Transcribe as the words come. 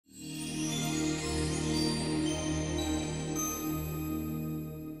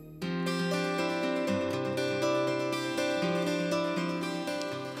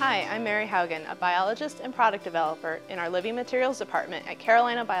Hi, I'm Mary Haugen, a biologist and product developer in our Living Materials department at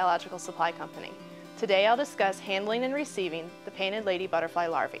Carolina Biological Supply Company. Today I'll discuss handling and receiving the painted lady butterfly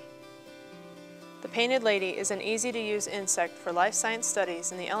larvae. The painted lady is an easy-to-use insect for life science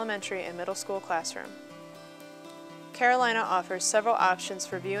studies in the elementary and middle school classroom. Carolina offers several options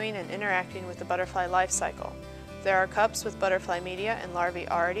for viewing and interacting with the butterfly life cycle. There are cups with butterfly media and larvae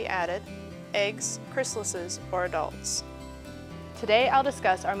already added, eggs, chrysalises, or adults. Today I'll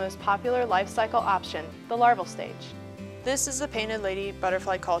discuss our most popular life cycle option, the larval stage. This is the painted lady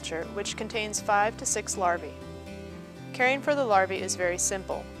butterfly culture, which contains 5 to 6 larvae. Caring for the larvae is very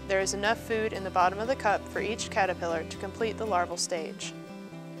simple. There is enough food in the bottom of the cup for each caterpillar to complete the larval stage.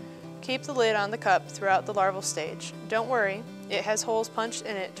 Keep the lid on the cup throughout the larval stage. Don't worry, it has holes punched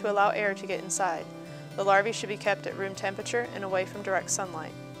in it to allow air to get inside. The larvae should be kept at room temperature and away from direct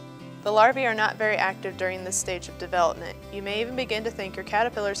sunlight. The larvae are not very active during this stage of development. You may even begin to think your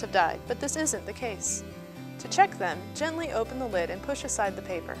caterpillars have died, but this isn't the case. To check them, gently open the lid and push aside the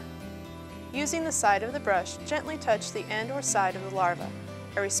paper. Using the side of the brush, gently touch the end or side of the larva.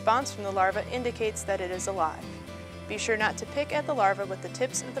 A response from the larva indicates that it is alive. Be sure not to pick at the larva with the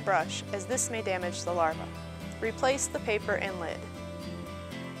tips of the brush, as this may damage the larva. Replace the paper and lid.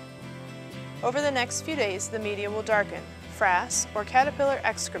 Over the next few days, the media will darken. Frass, or caterpillar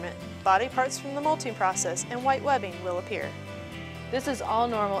excrement, body parts from the molting process, and white webbing will appear. This is all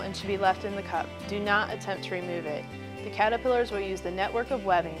normal and should be left in the cup. Do not attempt to remove it. The caterpillars will use the network of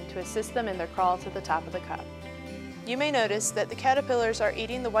webbing to assist them in their crawl to the top of the cup. You may notice that the caterpillars are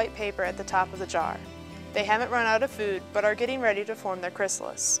eating the white paper at the top of the jar. They haven't run out of food, but are getting ready to form their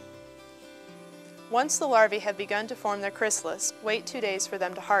chrysalis. Once the larvae have begun to form their chrysalis, wait 2 days for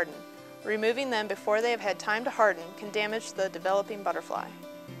them to harden. Removing them before they have had time to harden can damage the developing butterfly.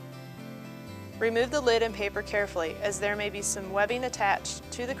 Remove the lid and paper carefully, as there may be some webbing attached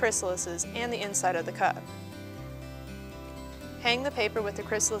to the chrysalises and the inside of the cup. Hang the paper with the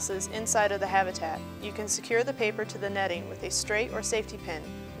chrysalises inside of the habitat. You can secure the paper to the netting with a straight or safety pin.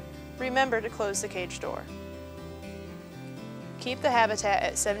 Remember to close the cage door. Keep the habitat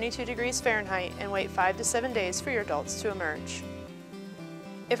at 72 degrees Fahrenheit and wait 5 to 7 days for your adults to emerge.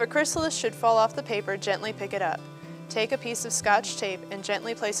 If a chrysalis should fall off the paper, gently pick it up. Take a piece of Scotch tape and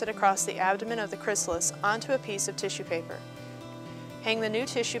gently place it across the abdomen of the chrysalis onto a piece of tissue paper. Hang the new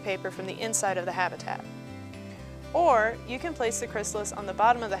tissue paper from the inside of the habitat. Or, you can place the chrysalis on the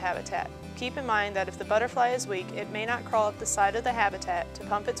bottom of the habitat. Keep in mind that if the butterfly is weak, it may not crawl up the side of the habitat to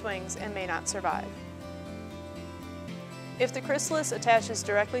pump its wings and may not survive. If the chrysalis attaches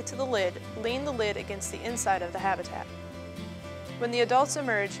directly to the lid, lean the lid against the inside of the habitat. When the adults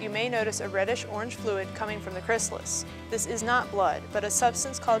emerge, you may notice a reddish-orange fluid coming from the chrysalis. This is not blood, but a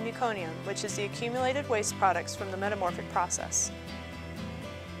substance called meconium, which is the accumulated waste products from the metamorphic process.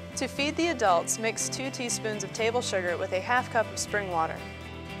 To feed the adults, mix 2 teaspoons of table sugar with a ½ cup of spring water.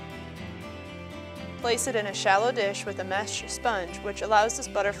 Place it in a shallow dish with a mesh sponge, which allows the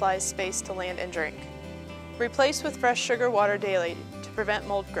butterflies space to land and drink. Replace with fresh sugar water daily to prevent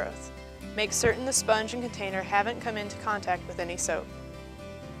mold growth. Make certain the sponge and container haven't come into contact with any soap.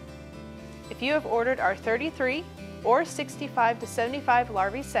 If you have ordered our 33 or 65 to 75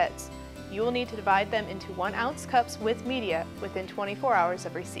 larvae sets, you will need to divide them into 1-ounce cups with media within 24 hours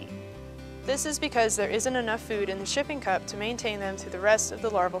of receipt. This is because there isn't enough food in the shipping cup to maintain them through the rest of the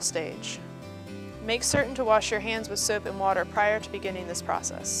larval stage. Make certain to wash your hands with soap and water prior to beginning this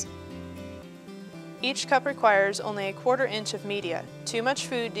process. Each cup requires only a 1/4 inch of media. Too much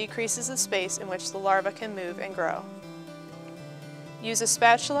food decreases the space in which the larva can move and grow. Use a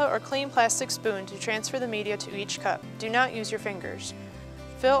spatula or clean plastic spoon to transfer the media to each cup. Do not use your fingers.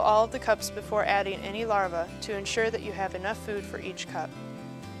 Fill all of the cups before adding any larva to ensure that you have enough food for each cup.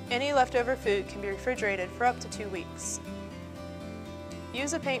 Any leftover food can be refrigerated for up to 2 weeks.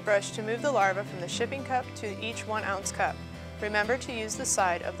 Use a paintbrush to move the larva from the shipping cup to each 1-ounce cup. Remember to use the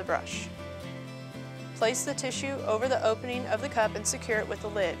side of the brush. Place the tissue over the opening of the cup and secure it with the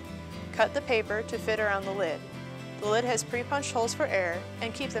lid. Cut the paper to fit around the lid. The lid has pre-punched holes for air,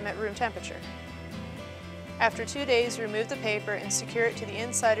 and keep them at room temperature. After 2 days, remove the paper and secure it to the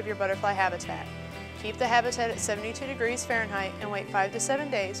inside of your butterfly habitat. Keep the habitat at 72 degrees Fahrenheit and wait 5 to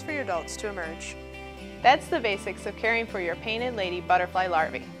 7 days for your adults to emerge. That's the basics of caring for your painted lady butterfly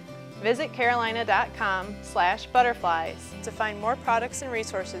larvae. Visit carolina.com/butterflies to find more products and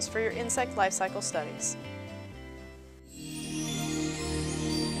resources for your insect life cycle studies.